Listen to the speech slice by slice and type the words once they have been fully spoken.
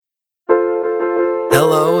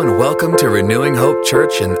Hello and welcome to Renewing Hope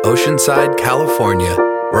Church in Oceanside, California,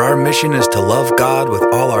 where our mission is to love God with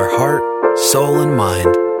all our heart, soul, and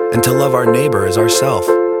mind, and to love our neighbor as ourselves.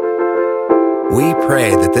 We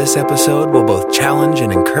pray that this episode will both challenge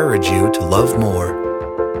and encourage you to love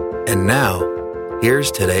more. And now,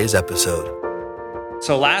 here's today's episode.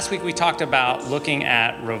 So last week we talked about looking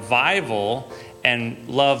at revival and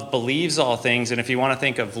love believes all things. And if you want to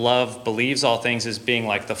think of love believes all things as being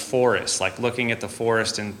like the forest, like looking at the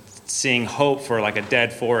forest and seeing hope for like a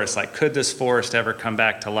dead forest, like could this forest ever come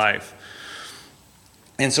back to life?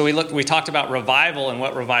 And so we talked about revival and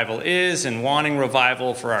what revival is and wanting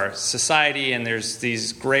revival for our society. And there's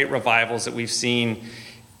these great revivals that we've seen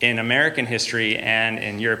in American history and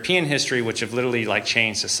in European history, which have literally like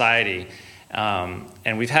changed society.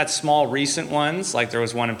 And we've had small recent ones, like there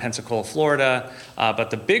was one in Pensacola, Florida, but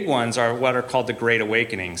the big ones are what are called the Great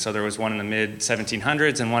Awakening. So there was one in the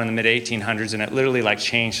mid-1700s and one in the mid-1800s, and it literally like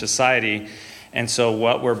changed society. And so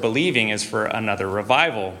what we're believing is for another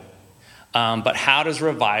revival. But how does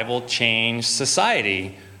revival change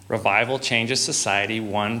society? Revival changes society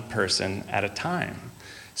one person at a time.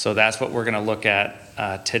 So that's what we're going to look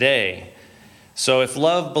at today. So if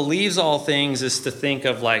love believes all things is to think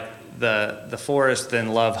of like the forest, then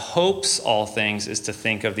love hopes all things is to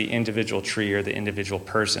think of the individual tree or the individual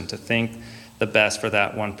person, to think the best for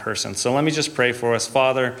that one person. So let me just pray for us.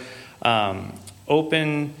 Father,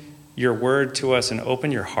 open your word to us and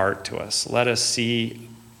open your heart to us. Let us see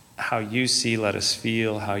how you see, let us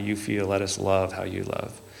feel how you feel, let us love how you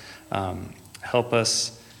love. Help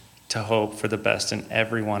us to hope for the best in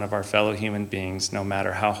every one of our fellow human beings, no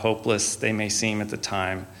matter how hopeless they may seem at the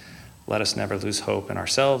time. Let us never lose hope in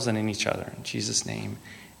ourselves and in each other. In Jesus' name,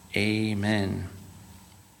 amen.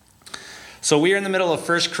 So we are in the middle of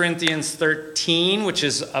 1 Corinthians 13, which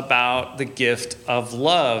is about the gift of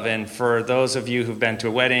love. And for those of you who've been to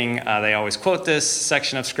a wedding, they always quote this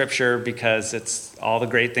section of Scripture because it's all the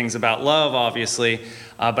great things about love, obviously.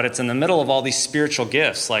 But it's in the middle of all these spiritual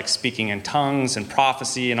gifts, like speaking in tongues and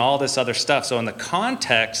prophecy and all this other stuff. So in the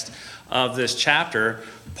context of this chapter,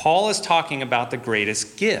 Paul is talking about the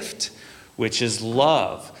greatest gift, which is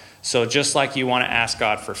love. So just like you want to ask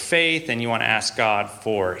God for faith and you want to ask God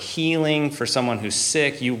for healing for someone who's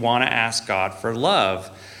sick, you want to ask God for love.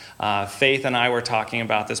 Faith and I were talking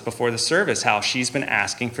about this before the service, how she's been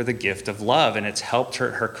asking for the gift of love, and it's helped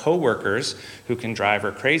her coworkers who can drive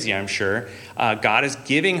her crazy, I'm sure. God is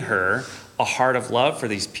giving her a heart of love for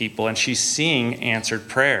these people, and she's seeing answered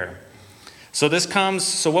prayer. So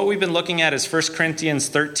what we've been looking at is 1 Corinthians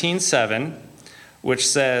 13:7, which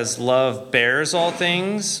says, love bears all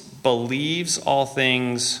things, believes all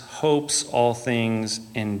things, hopes all things,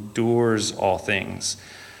 endures all things.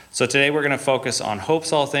 So today we're going to focus on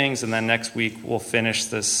hopes all things, and then next week we'll finish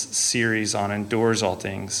this series on endures all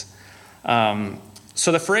things.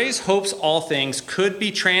 So the phrase hopes all things could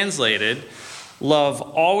be translated, love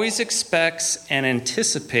always expects and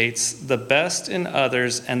anticipates the best in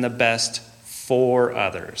others and the best for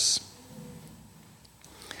others.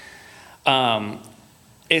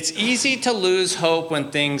 It's easy to lose hope when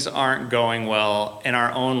things aren't going well in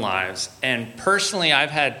our own lives. And personally, I've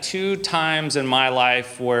had 2 times in my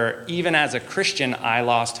life where even as a Christian, I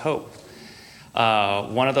lost hope.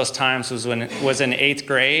 One of those times was in 8th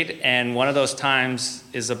grade, and one of those times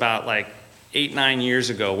is about like 8-9 years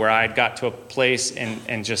ago, where I got to a place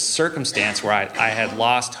in just circumstance where I had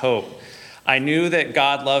lost hope. I knew that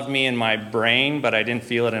God loved me in my brain, but I didn't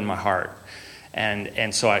feel it in my heart.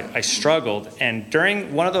 And so I struggled. And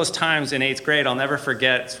during one of those times in 8th grade, I'll never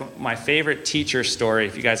forget, it's my favorite teacher story,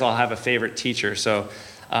 if you guys all have a favorite teacher. So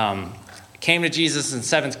came to Jesus in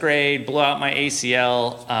 7th grade, blew out my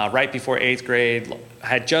ACL right before 8th grade. I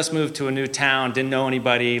had just moved to a new town, didn't know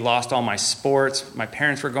anybody, lost all my sports. My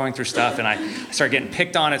parents were going through stuff, and I started getting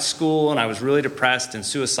picked on at school, and I was really depressed and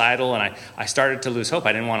suicidal, and I started to lose hope.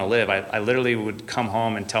 I didn't want to live. I literally would come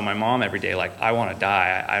home and tell my mom every day, like, I want to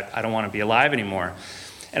die. I don't want to be alive anymore.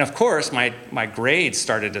 And of course, my grades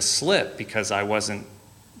started to slip because I wasn't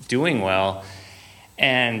doing well.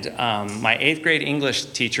 And my 8th grade English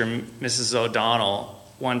teacher, Mrs. O'Donnell,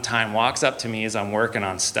 one time walks up to me as I'm working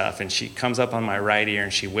on stuff, and she comes up on my right ear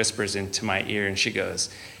and she whispers into my ear and she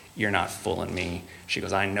goes, "You're not fooling me." She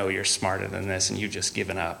goes, "I know you're smarter than this and you've just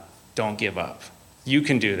given up. Don't give up. You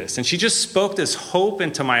can do this." And she just spoke this hope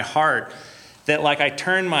into my heart that like I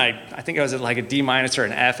turned I think I was at like a D- or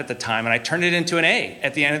an F at the time, and I turned it into an A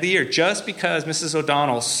at the end of the year just because Mrs.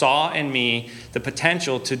 O'Donnell saw in me the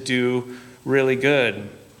potential to do really good.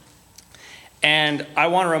 And I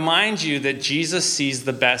want to remind you that Jesus sees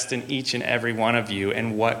the best in each and every one of you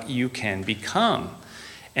and what you can become.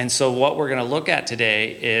 And so what we're going to look at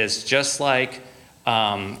today is just like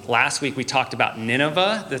last week we talked about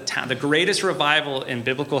Nineveh, the greatest revival in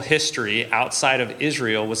biblical history outside of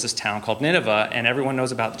Israel was this town called Nineveh, and everyone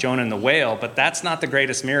knows about Jonah and the whale, but that's not the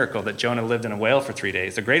greatest miracle that Jonah lived in a whale for 3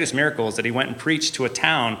 days. The greatest miracle is that he went and preached to a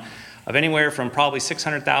town of anywhere from probably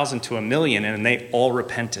 600,000 to 1 million, and they all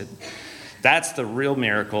repented. That's the real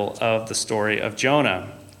miracle of the story of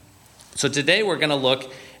Jonah. So today we're going to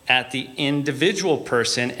look at the individual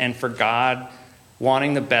person and for God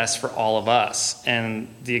wanting the best for all of us. And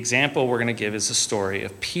the example we're going to give is the story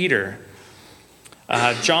of Peter.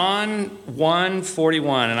 John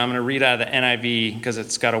 1:41, and I'm going to read out of the NIV because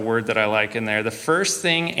it's got a word that I like in there. The first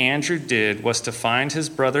thing Andrew did was to find his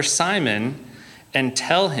brother Simon and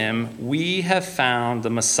tell him, "We have found the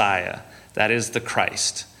Messiah," that is the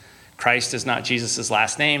Christ. Christ is not Jesus'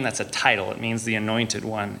 last name, that's a title. It means the anointed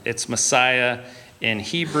one. It's Messiah in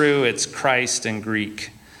Hebrew, it's Christ in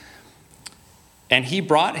Greek. And he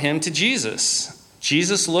brought him to Jesus.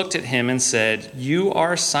 Jesus looked at him and said, "You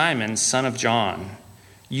are Simon, son of John.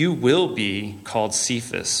 You will be called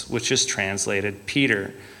Cephas," which is translated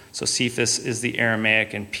Peter. So Cephas is the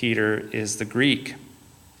Aramaic and Peter is the Greek.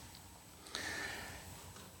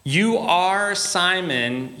 You are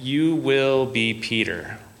Simon, you will be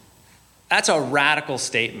Peter. That's a radical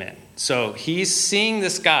statement. So he's seeing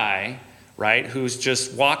this guy, right, who's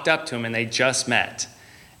just walked up to him and they just met.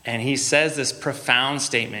 And he says this profound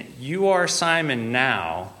statement, "You are Simon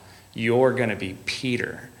now, you're going to be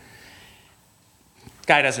Peter."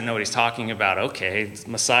 Guy doesn't know what he's talking about. Okay,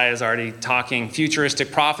 Messiah is already talking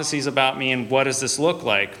futuristic prophecies about me, and what does this look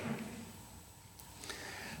like?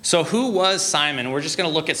 So who was Simon? We're just going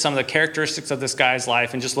to look at some of the characteristics of this guy's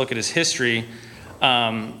life and just look at his history.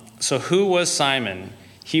 So who was Simon?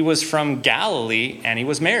 He was from Galilee, and he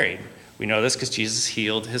was married. We know this because Jesus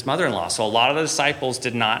healed his mother-in-law. So a lot of the disciples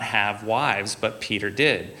did not have wives, but Peter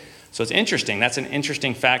did. So it's interesting. That's an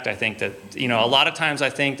interesting fact, I think, that, a lot of times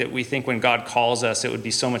I think that we think when God calls us, it would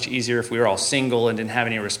be so much easier if we were all single and didn't have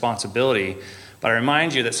any responsibility. But I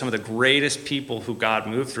remind you that some of the greatest people who God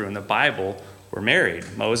moved through in the Bible were married,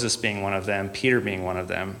 Moses being one of them, Peter being one of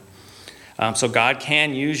them. So God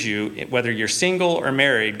can use you, whether you're single or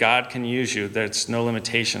married, God can use you. There's no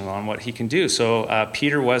limitation on what he can do. So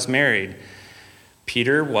Peter was married.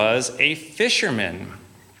 Peter was a fisherman.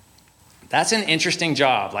 That's an interesting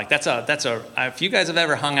job. Like that's a. If you guys have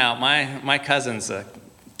ever hung out, my cousin's a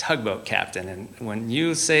tugboat captain, and when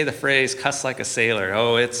you say the phrase "cuss like a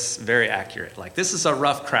sailor," it's very accurate. Like, this is a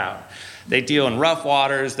rough crowd. They deal in rough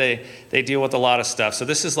waters. They deal with a lot of stuff. So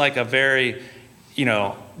this is like a very,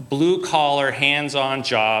 blue-collar, hands-on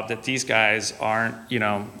job that these guys aren't,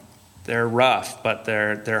 they're rough, but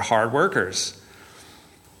they're hard workers.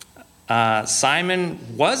 Simon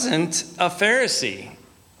wasn't a Pharisee.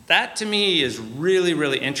 That, to me, is really,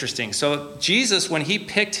 really interesting. So Jesus, when he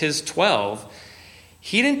picked his 12,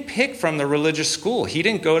 he didn't pick from the religious school. He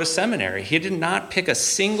didn't go to seminary. He did not pick a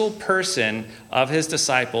single person of his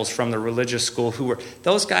disciples from the religious school who were,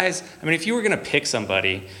 those guys, if you were going to pick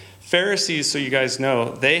somebody, Pharisees, so you guys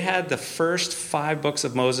know, they had the first 5 books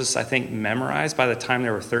of Moses, I think, memorized by the time they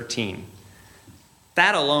were 13.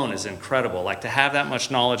 That alone is incredible. Like, to have that much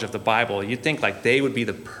knowledge of the Bible, you'd think like they would be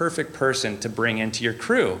the perfect person to bring into your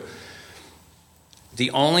crew. The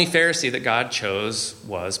only Pharisee that God chose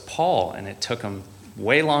was Paul, and it took him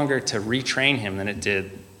way longer to retrain him than it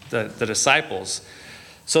did the disciples.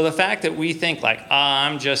 So the fact that we think like,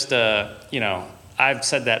 I'm just I've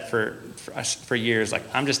said that for years, like,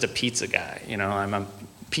 I'm just a pizza guy, I'm a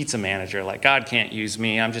pizza manager, like, God can't use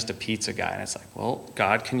me, I'm just a pizza guy. And it's like, well,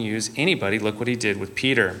 God can use anybody. Look what he did with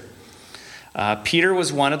Peter. Peter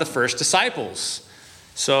was one of the first disciples.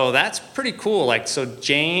 So that's pretty cool. Like, so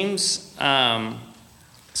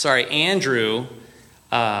Andrew,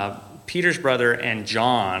 Peter's brother, and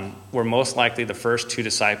John were most likely the first 2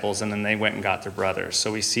 disciples, and then they went and got their brothers.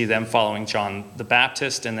 So we see them following John the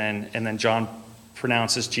Baptist, and then John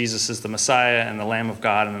pronounces Jesus as the Messiah and the Lamb of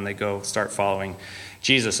God, and then they go start following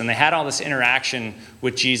Jesus. And they had all this interaction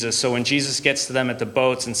with Jesus. So when Jesus gets to them at the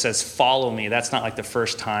boats and says, "Follow me," that's not like the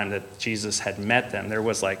first time that Jesus had met them. There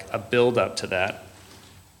was like a build up to that.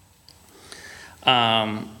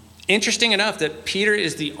 Interesting enough that Peter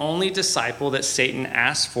is the only disciple that Satan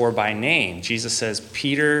asked for by name. Jesus says,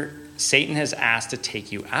 "Peter, Satan has asked to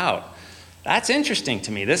take you out." That's interesting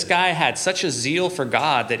to me. This guy had such a zeal for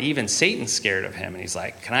God that even Satan's scared of him. And he's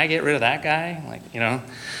like, can I get rid of that guy?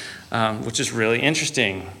 Which is really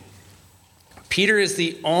interesting. Peter is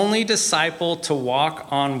the only disciple to walk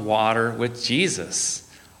on water with Jesus.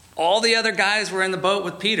 All the other guys were in the boat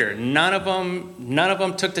with Peter. None of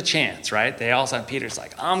them took the chance, right? They all said, Peter's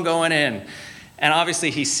like, I'm going in. And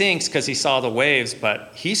obviously he sinks because he saw the waves,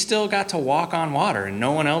 but he still got to walk on water and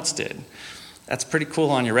no one else did. That's pretty cool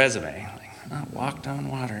on your resume. Like, I walked on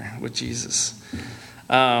water with Jesus.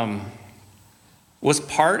 Was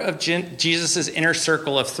part of Jesus' inner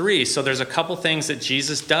circle of 3. So there's a couple things that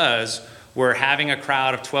Jesus does. We're having a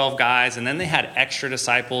crowd of 12 guys, and then they had extra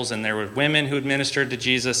disciples, and there were women who administered to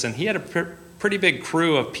Jesus, and he had a pretty big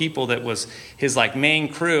crew of people that was his like main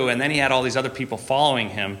crew, and then he had all these other people following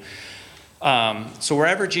him. So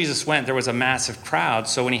wherever Jesus went, there was a massive crowd.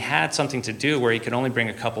 So when he had something to do where he could only bring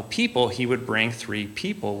a couple people, he would bring 3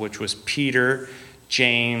 people, which was Peter,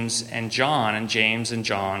 James, and John. And James and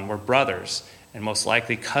John were brothers and most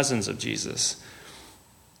likely cousins of Jesus.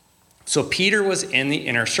 So Peter was in the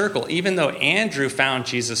inner circle. Even though Andrew found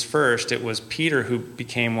Jesus first, it was Peter who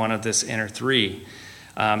became one of this inner 3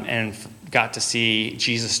 and got to see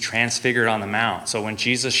Jesus transfigured on the mount. So when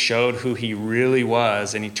Jesus showed who he really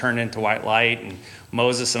was and he turned into white light and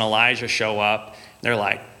Moses and Elijah show up, they're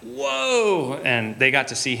like, whoa! And they got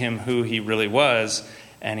to see him who he really was.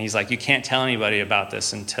 And he's like, you can't tell anybody about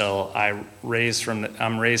this until I'm raised from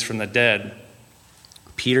the dead.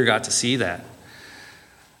 Peter got to see that.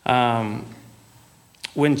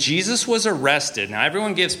 When Jesus was arrested, now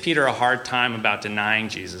everyone gives Peter a hard time about denying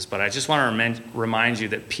Jesus, but I just want to remind you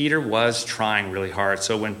that Peter was trying really hard.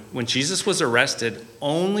 So when Jesus was arrested,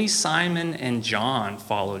 only Simon and John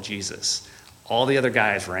followed Jesus. All the other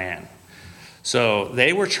guys ran. So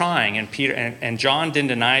they were trying, and Peter and John didn't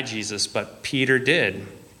deny Jesus, but Peter did.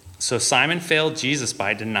 So Simon failed Jesus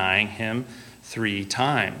by denying him 3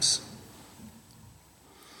 times.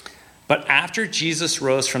 But after Jesus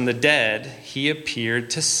rose from the dead, he appeared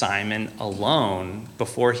to Simon alone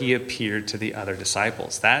before he appeared to the other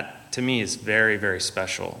disciples. That, to me, is very, very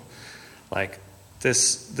special. Like,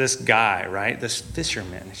 this guy, right? This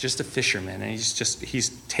fisherman. He's just a fisherman, and he's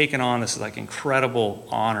taken on this, like, incredible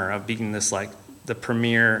honor of being this, like, the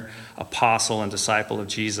premier apostle and disciple of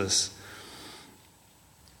Jesus.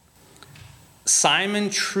 Simon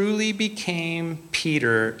truly became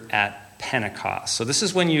Peter at Pentecost. So this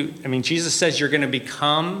is when Jesus says you're going to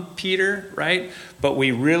become Peter, right? But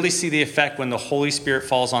we really see the effect when the Holy Spirit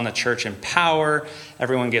falls on the church in power.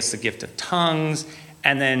 Everyone gets the gift of tongues.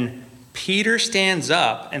 And then Peter stands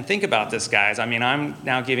up, and think about this, guys. I'm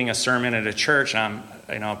now giving a sermon at a church, and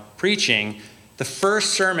I'm preaching. The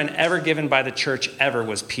first sermon ever given by the church ever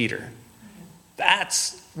was Peter.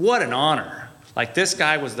 That's what an honor. Like, this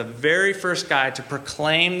guy was the very first guy to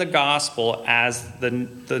proclaim the gospel as the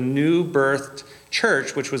new birthed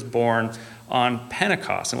church, which was born on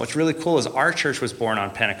Pentecost. And what's really cool is our church was born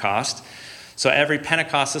on Pentecost. So every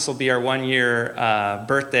Pentecost, this will be our 1-year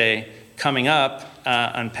birthday coming up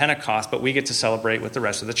on Pentecost, but we get to celebrate with the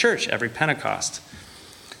rest of the church every Pentecost.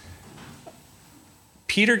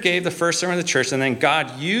 Peter gave the first sermon of the church, and then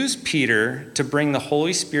God used Peter to bring the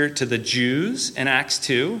Holy Spirit to the Jews in Acts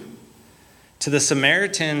 2, to the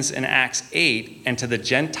Samaritans in Acts 8, and to the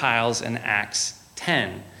Gentiles in Acts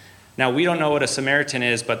 10. Now, we don't know what a Samaritan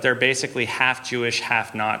is, but they're basically half Jewish,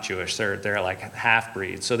 half not Jewish. They're like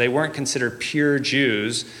half-breeds. So they weren't considered pure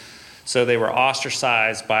Jews, so they were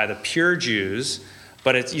ostracized by the pure Jews.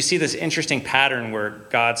 But you see this interesting pattern where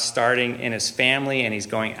God's starting in his family and he's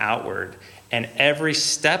going outward. And every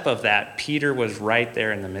step of that, Peter was right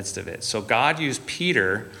there in the midst of it. So God used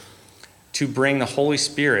Peter to bring the Holy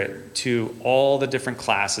Spirit to all the different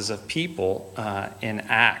classes of people in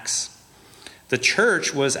Acts. The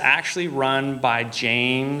church was actually run by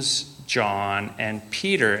James, John, and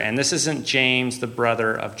Peter. And this isn't James, the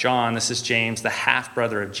brother of John. This is James, the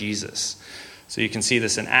half-brother of Jesus. So you can see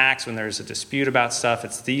this in Acts when there's a dispute about stuff.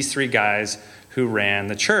 It's these 3 guys who ran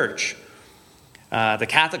the church. The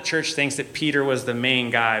Catholic Church thinks that Peter was the main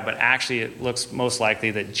guy, but actually it looks most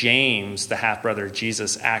likely that James, the half-brother of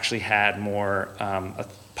Jesus, actually had more,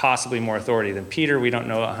 possibly more authority than Peter. We don't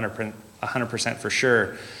know 100% for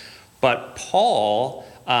sure. But Paul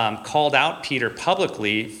called out Peter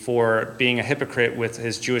publicly for being a hypocrite with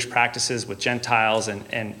his Jewish practices with Gentiles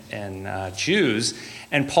and Jews.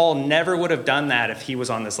 And Paul never would have done that if he was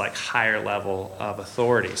on this like higher level of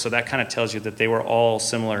authority. So that kind of tells you that they were all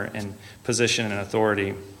similar in position and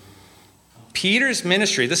authority. Peter's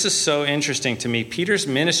ministry, this is so interesting to me. Peter's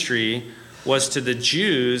ministry was to the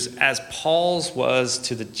Jews as Paul's was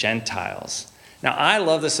to the Gentiles. Now, I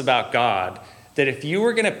love this about God, that if you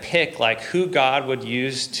were going to pick like who God would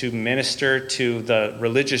use to minister to the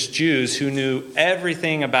religious Jews who knew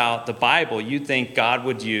everything about the Bible, you'd think God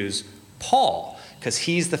would use Paul, because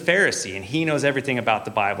he's the Pharisee and he knows everything about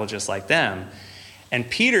the Bible just like them. And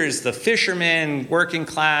Peter's the fisherman, working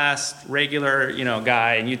class, regular,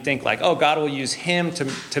 guy. And you'd think like, oh, God will use him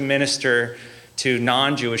to minister to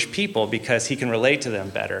non-Jewish people because he can relate to them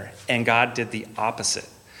better. And God did the opposite.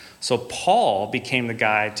 So Paul became the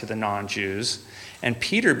guide to the non-Jews, and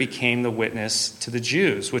Peter became the witness to the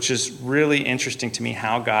Jews, which is really interesting to me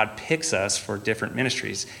how God picks us for different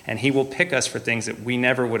ministries. And he will pick us for things that we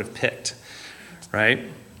never would have picked, right?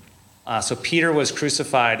 So Peter was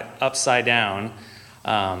crucified upside down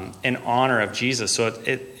in honor of Jesus. So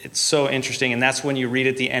it's so interesting. And that's when you read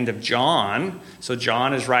at the end of John. So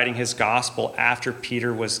John is writing his gospel after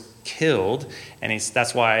Peter was killed. And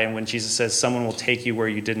that's why when Jesus says, someone will take you where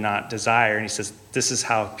you did not desire. And he says, this is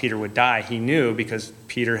how Peter would die. He knew because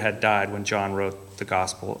Peter had died when John wrote the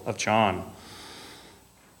gospel of John.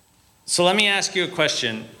 So let me ask you a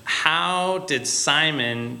question. How did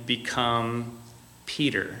Simon become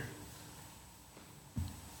Peter?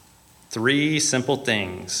 3 simple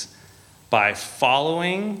things: by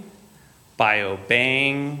following, by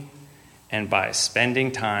obeying, and by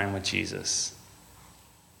spending time with Jesus.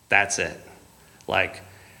 That's it. Like,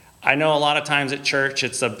 I know a lot of times at church,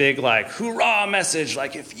 it's a big hoorah message.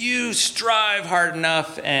 Like, if you strive hard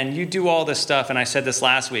enough and you do all this stuff, and I said this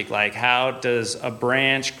last week, how does a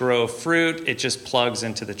branch grow fruit? It just plugs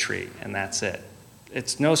into the tree, and that's it.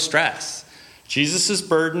 It's no stress. Jesus'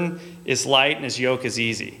 burden is light and his yoke is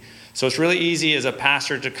easy. So it's really easy as a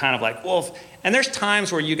pastor to kind of and there's times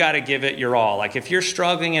where you got to give it your all. Like if you're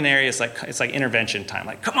struggling in areas, it's like intervention time.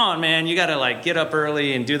 Like, come on, man, you got to get up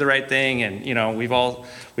early and do the right thing. And, we've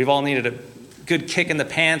all needed a good kick in the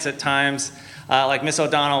pants at times. Like Miss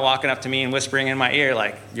O'Donnell walking up to me and whispering in my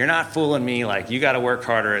ear, you're not fooling me. You got to work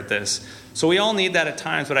harder at this. So we all need that at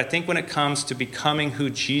times. But I think when it comes to becoming who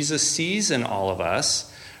Jesus sees in all of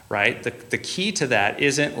us, right, the key to that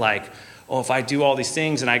isn't if I do all these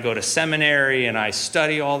things and I go to seminary and I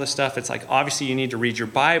study all this stuff, it's obviously you need to read your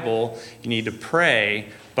Bible, you need to pray,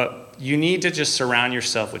 but you need to just surround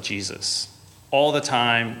yourself with Jesus all the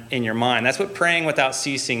time in your mind. That's what praying without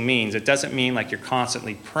ceasing means. It doesn't mean you're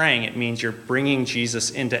constantly praying. It means you're bringing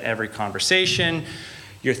Jesus into every conversation.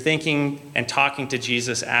 You're thinking and talking to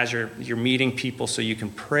Jesus as you're meeting people, so you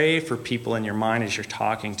can pray for people in your mind as you're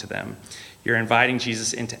talking to them. You're inviting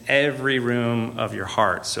Jesus into every room of your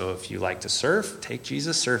heart. So if you like to surf, take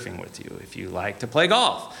Jesus surfing with you. If you like to play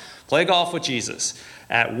golf with Jesus.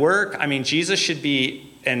 At work, Jesus should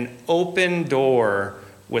be an open door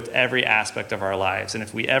with every aspect of our lives. And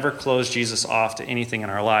if we ever close Jesus off to anything in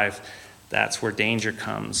our life, that's where danger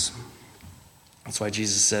comes. That's why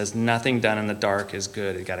Jesus says, nothing done in the dark is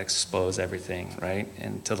good. You got to expose everything, right,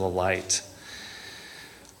 into the light.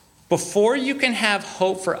 Before you can have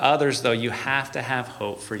hope for others, though, you have to have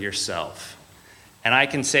hope for yourself. And I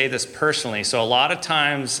can say this personally. So a lot of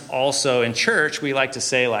times also in church, we like to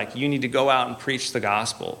say, you need to go out and preach the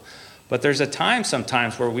gospel. But there's a time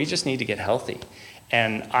sometimes where we just need to get healthy.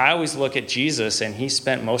 And I always look at Jesus, and he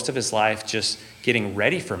spent most of his life just getting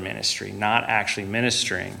ready for ministry, not actually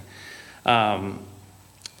ministering. So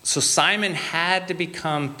Simon had to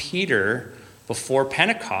become Peter before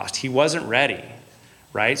Pentecost. He wasn't ready.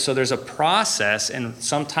 Right? So there's a process, and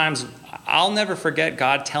sometimes I'll never forget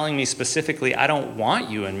God telling me specifically, I don't want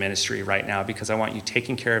you in ministry right now because I want you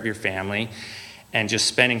taking care of your family and just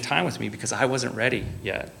spending time with me, because I wasn't ready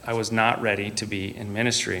yet. I was not ready to be in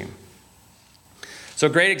ministry. So a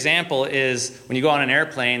great example is when you go on an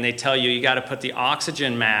airplane, they tell you got to put the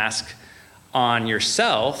oxygen mask on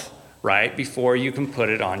yourself, right, before you can put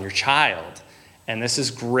it on your child. And this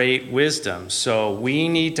is great wisdom. So we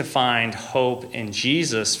need to find hope in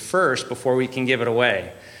Jesus first before we can give it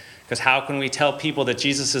away. Because how can we tell people that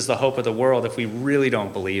Jesus is the hope of the world if we really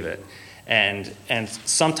don't believe it? And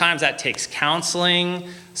sometimes that takes counseling.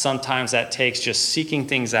 Sometimes that takes just seeking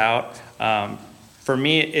things out. For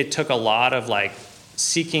me, it took a lot of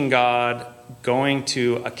seeking God, going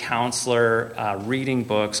to a counselor, reading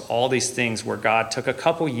books, all these things where God took a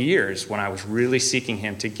couple years when I was really seeking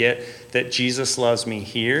him to get that Jesus loves me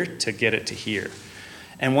here, to get it to here.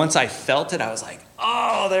 And once I felt it, I was like,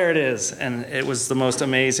 oh, there it is. And it was the most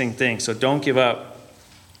amazing thing. So don't give up,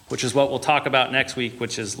 which is what we'll talk about next week,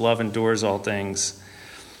 which is love endures all things.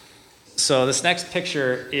 So this next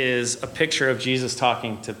picture is a picture of Jesus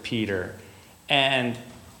talking to Peter. And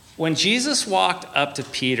when Jesus walked up to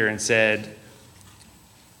Peter and said,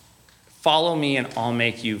 follow me and I'll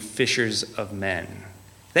make you fishers of men.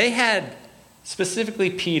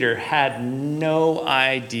 Specifically Peter, had no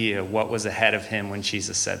idea what was ahead of him when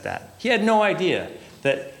Jesus said that. He had no idea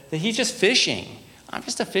that he's just fishing. I'm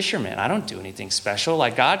just a fisherman. I don't do anything special.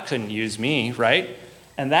 God couldn't use me, right?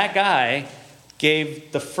 And that guy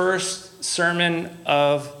gave the first sermon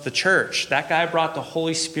of the church. That guy brought the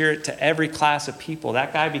Holy Spirit to every class of people.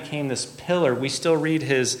 That guy became this pillar. We still read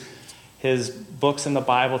his books in the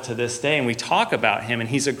Bible to this day, and we talk about him, and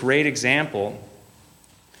he's a great example.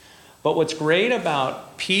 But what's great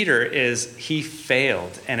about Peter is he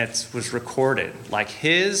failed, and it was recorded. Like,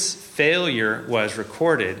 his failure was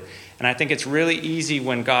recorded. And I think it's really easy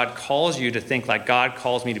when God calls you to think like, God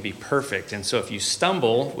calls me to be perfect. And so if you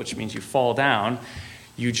stumble, which means you fall down,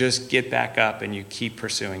 you just get back up and you keep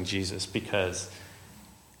pursuing Jesus, because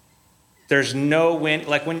there's no win.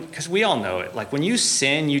 Like, because we all know it. Like, when you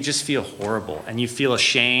sin, you just feel horrible and you feel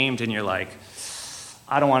ashamed and you're like,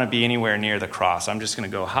 I don't want to be anywhere near the cross. I'm just going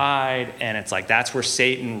to go hide. And it's like, that's where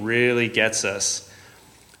Satan really gets us.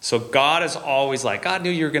 So God is always like, God knew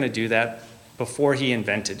you were going to do that before he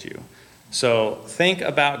invented you. So think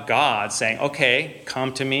about God saying, okay,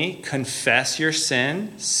 come to me, confess your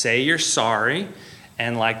sin, say you're sorry,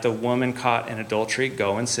 and like the woman caught in adultery,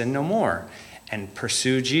 go and sin no more, and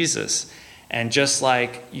pursue Jesus. And just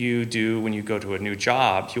like you do when you go to a new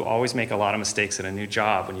job, you always make a lot of mistakes at a new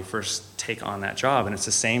job when you first take on that job. And it's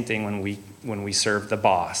the same thing when we serve the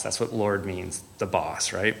boss. That's what Lord means, the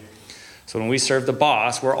boss, right? So when we serve the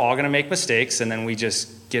boss, we're all going to make mistakes, and then we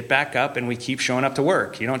just get back up and we keep showing up to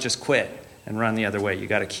work. You don't just quit and run the other way. You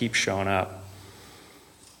got to keep showing up.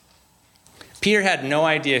 Peter had no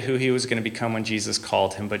idea who he was going to become when Jesus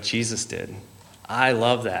called him, but Jesus did. I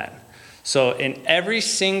love that. So in every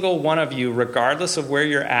single one of you, regardless of where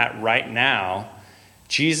you're at right now,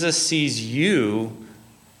 Jesus sees you,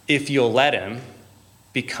 if you'll let him,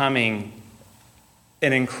 becoming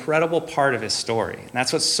an incredible part of his story. And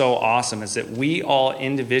that's what's so awesome, is that we all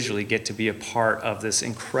individually get to be a part of this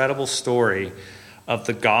incredible story of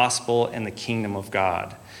the gospel and the kingdom of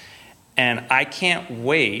God. And I can't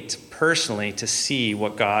wait personally to see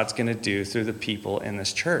what God's going to do through the people in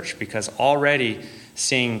this church, because already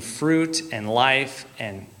seeing fruit and life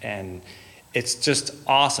and it's just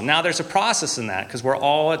awesome. Now there's a process in that, because we're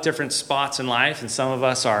all at different spots in life, and some of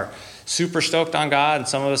us are super stoked on God, and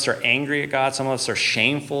some of us are angry at God, some of us are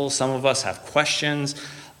shameful, some of us have questions,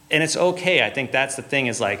 and it's okay. I think that's the thing,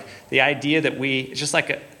 is like the idea that we, just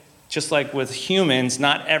like with humans,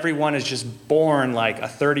 not everyone is just born like a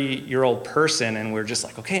 30-year-old person and we're just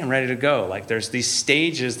like, okay, I'm ready to go. Like, there's these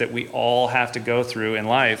stages that we all have to go through in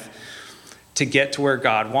life to get to where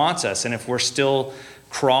God wants us. And if we're still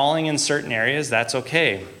crawling in certain areas, that's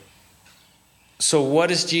okay. So what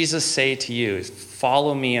does Jesus say to you?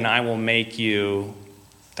 Follow me and I will make you ...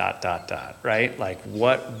 right? Like,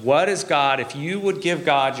 what is God? If you would give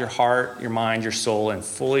God your heart, your mind, your soul, and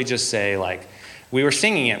fully just say, like, we were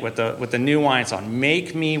singing it with the New Wine song,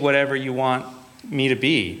 make me whatever you want me to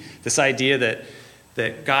be. This idea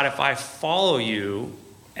that God, if I follow you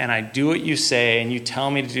and I do what you say and you tell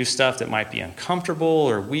me to do stuff that might be uncomfortable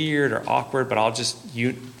or weird or awkward, but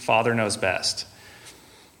Father knows best.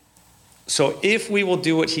 So if we will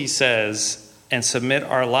do what he says and submit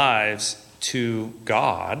our lives to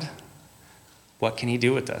God, what can he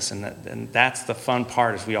do with us? And that's the fun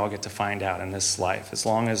part, is we all get to find out in this life, as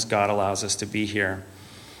long as God allows us to be here.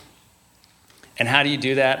 And how do you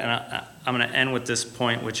do that? And I'm going to end with this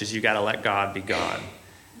point, which is you got to let God be God,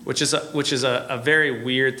 which is a very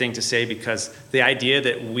weird thing to say, because the idea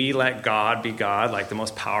that we let God be God, like the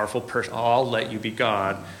most powerful person, I'll let you be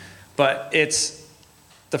God. But it's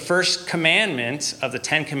the first commandment of the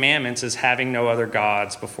 10 Commandments is having no other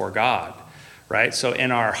gods before God. Right? So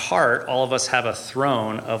in our heart, all of us have a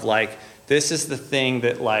throne of like, this is the thing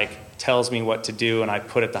that like tells me what to do, and I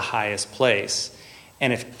put it the highest place.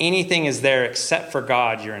 And if anything is there except for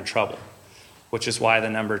God, you're in trouble. Which is why the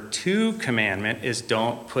number 2 commandment is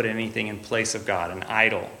don't put anything in place of God, an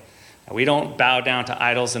idol. Now, we don't bow down to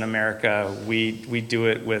idols in America. We do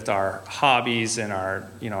it with our hobbies and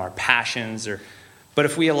our passions. But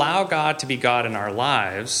if we allow God to be God in our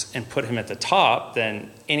lives and put him at the top, then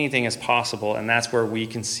anything is possible, and that's where we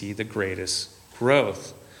can see the greatest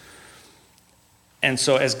growth. And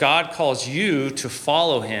so as God calls you to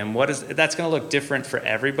follow him, that's going to look different for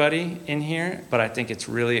everybody in here, but I think it's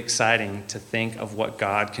really exciting to think of what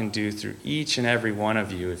God can do through each and every one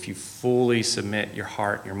of you if you fully submit your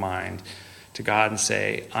heart and your mind to God and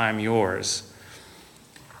say, I'm yours.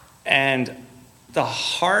 And the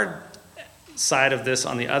hard side of this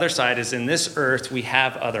on the other side is, in this earth we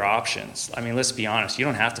have other options. I mean, let's be honest, you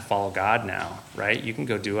don't have to follow God now, right? You can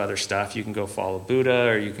go do other stuff. You can go follow Buddha,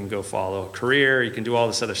 or you can go follow a career, you can do all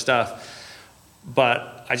this other stuff.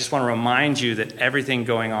 But I just want to remind you that everything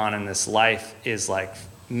going on in this life is like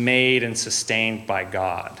made and sustained by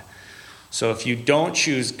God. So if you don't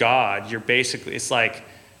choose God, you're basically, it's like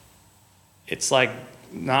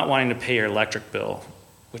not wanting to pay your electric bill,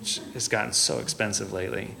 which has gotten so expensive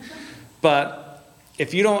lately. But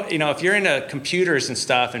if you don't, if you're into computers and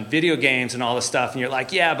stuff and video games and all this stuff, and you're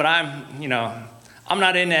like, yeah, but I'm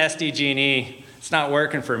not into SDG&E. It's not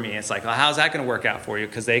working for me. It's like, well, how's that going to work out for you?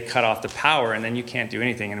 Because they cut off the power, and then you can't do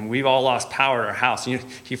anything. And we've all lost power at our house.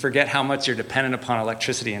 You forget how much you're dependent upon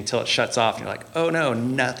electricity until it shuts off. And you're like, oh, no,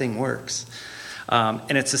 nothing works.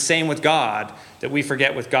 And it's the same with God, that we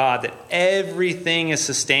forget with God that everything is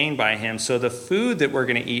sustained by him. So the food that we're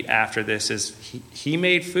going to eat after this is he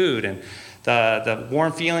made food. And the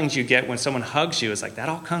warm feelings you get when someone hugs you is like, that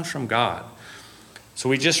all comes from God. So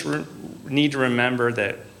we just need to remember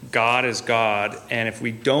that God is God, and if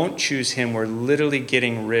we don't choose him, we're literally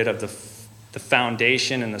getting rid of the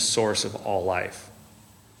foundation and the source of all life.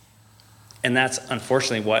 And that's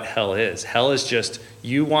unfortunately what hell is. Hell is just,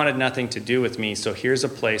 you wanted nothing to do with me, so here's a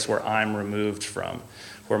place where I'm removed from,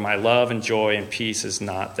 where my love and joy and peace is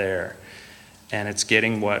not there. And it's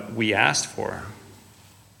getting what we asked for.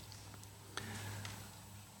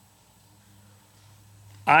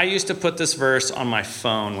 I used to put this verse on my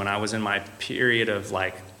phone when I was in my period of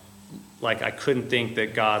like I couldn't think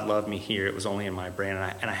that God loved me here. It was only in my brain.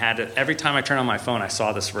 And I had to, every time I turned on my phone, I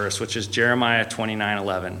saw this verse, which is Jeremiah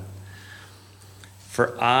 29:11.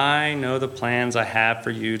 For I know the plans I have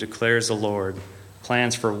for you, declares the Lord,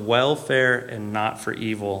 plans for welfare and not for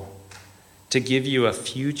evil, to give you a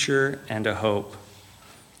future and a hope.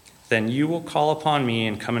 Then you will call upon me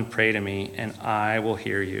and come and pray to me, and I will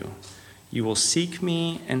hear you. You will seek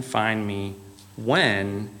me and find me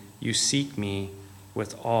when you seek me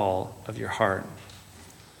with all of your heart.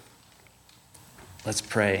 Let's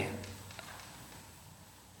pray.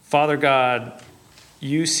 Father God,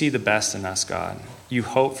 you see the best in us, God. You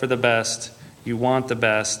hope for the best. You want the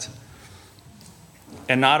best.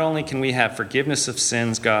 And not only can we have forgiveness of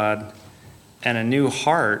sins, God, and a new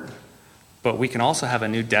heart, but we can also have a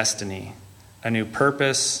new destiny, a new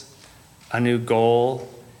purpose, a new goal,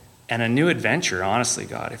 and a new adventure, honestly,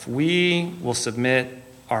 God. If we will submit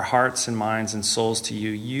our hearts and minds and souls to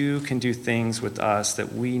you, you can do things with us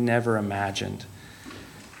that we never imagined.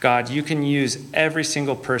 God, you can use every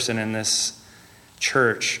single person in this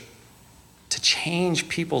church to change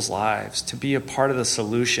people's lives, to be a part of the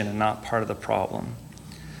solution and not part of the problem.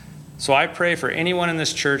 So I pray for anyone in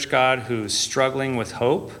this church, God, who's struggling with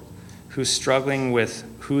hope, who's struggling with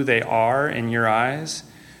who they are in your eyes,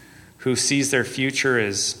 who sees their future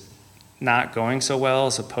as not going so well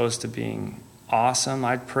as opposed to being awesome.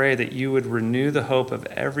 I'd pray that you would renew the hope of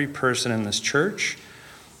every person in this church,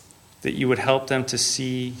 that you would help them to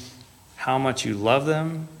see how much you love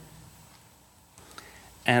them,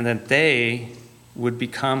 and that they would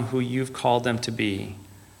become who you've called them to be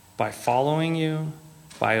by following you,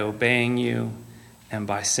 by obeying you, and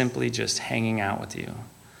by simply just hanging out with you.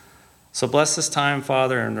 So bless this time,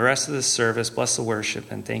 Father, and the rest of this service. Bless the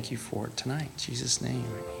worship, and thank you for it tonight. In Jesus' name,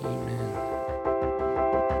 amen.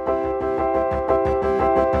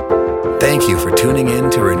 Thank you for tuning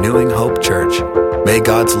in to Renewing Hope Church. May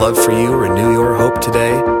God's love for you renew your hope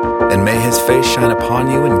today, and may his face shine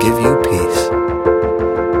upon you and give you peace.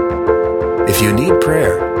 If you need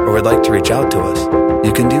prayer or would like to reach out to us,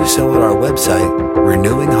 you can do so at our website,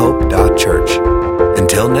 renewinghope.church.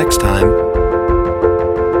 Until next time,